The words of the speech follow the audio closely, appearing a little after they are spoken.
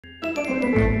So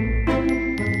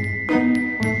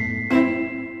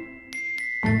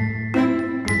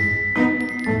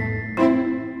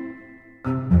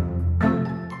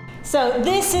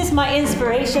this is my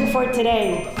inspiration for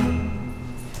today.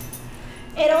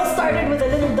 It all started with a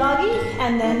little doggie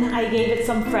and then I gave it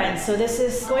some friends. So this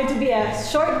is going to be a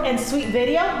short and sweet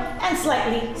video and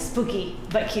slightly spooky,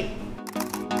 but cute.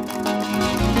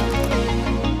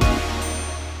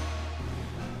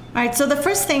 Alright, so the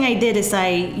first thing I did is I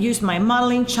used my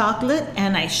modeling chocolate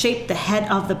and I shaped the head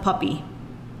of the puppy.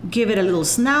 Give it a little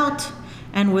snout,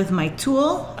 and with my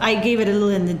tool, I gave it a little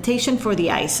indentation for the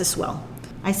eyes as well.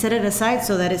 I set it aside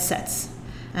so that it sets.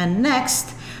 And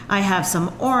next, I have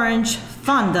some orange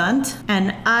fondant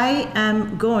and I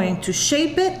am going to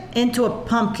shape it into a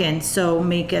pumpkin. So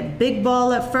make a big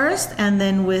ball at first, and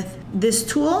then with this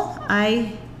tool,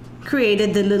 I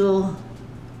created the little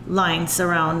lines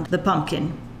around the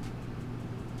pumpkin.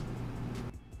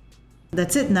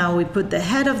 That's it. Now we put the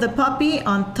head of the puppy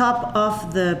on top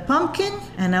of the pumpkin,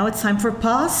 and now it's time for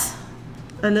paws.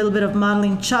 A little bit of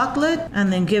modeling chocolate,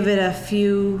 and then give it a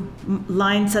few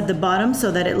lines at the bottom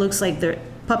so that it looks like the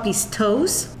puppy's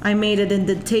toes. I made an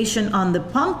indentation on the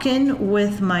pumpkin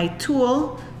with my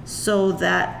tool so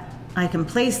that I can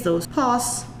place those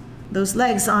paws, those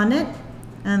legs on it,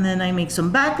 and then I make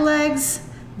some back legs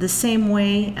the same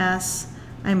way as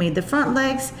I made the front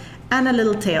legs, and a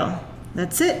little tail.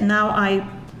 That's it. Now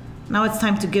it's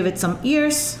time to give it some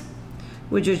ears,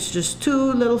 which is just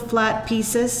two little flat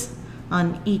pieces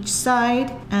on each side.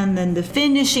 And then the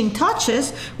finishing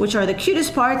touches, which are the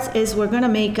cutest parts, is we're gonna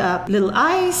make up little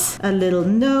eyes, a little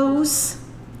nose,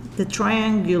 the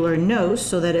triangular nose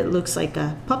so that it looks like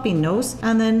a puppy nose,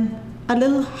 and then a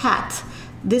little hat.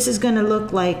 This is gonna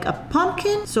look like a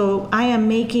pumpkin. So I am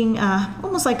making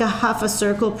almost like a half a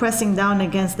circle, pressing down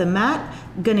against the mat.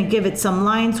 I'm gonna give it some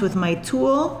lines with my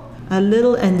tool, a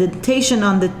little indentation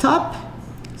on the top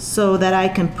so that I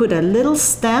can put a little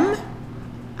stem.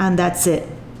 And that's it.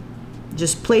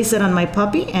 Just place it on my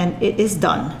puppy and it is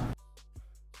done.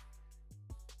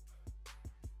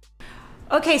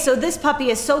 Okay, so this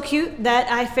puppy is so cute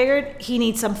that I figured he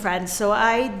needs some friends. So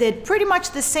I did pretty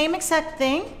much the same exact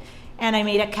thing, and I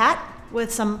made a cat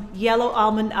with some yellow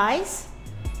almond eyes.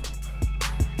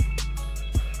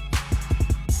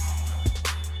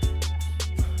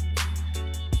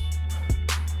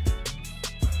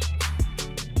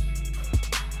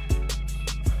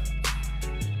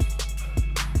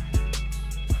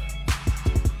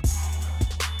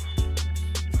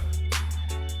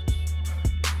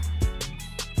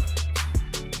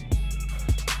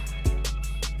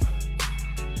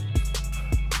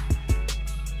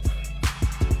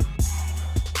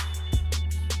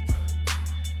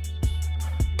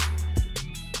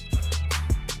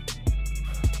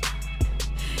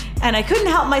 And I couldn't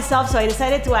help myself, so I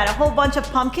decided to add a whole bunch of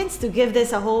pumpkins to give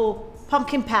this a whole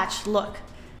pumpkin patch look.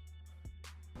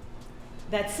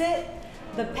 That's it.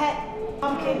 The pet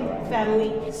pumpkin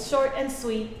family, short and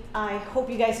sweet. I hope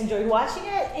you guys enjoyed watching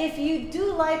it. If you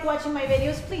do like watching my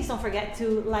videos, please don't forget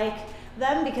to like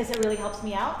them because it really helps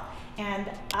me out. And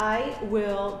I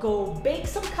will go bake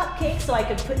some cupcakes so I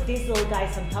can put these little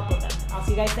guys on top of them. I'll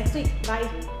see you guys next week. Bye.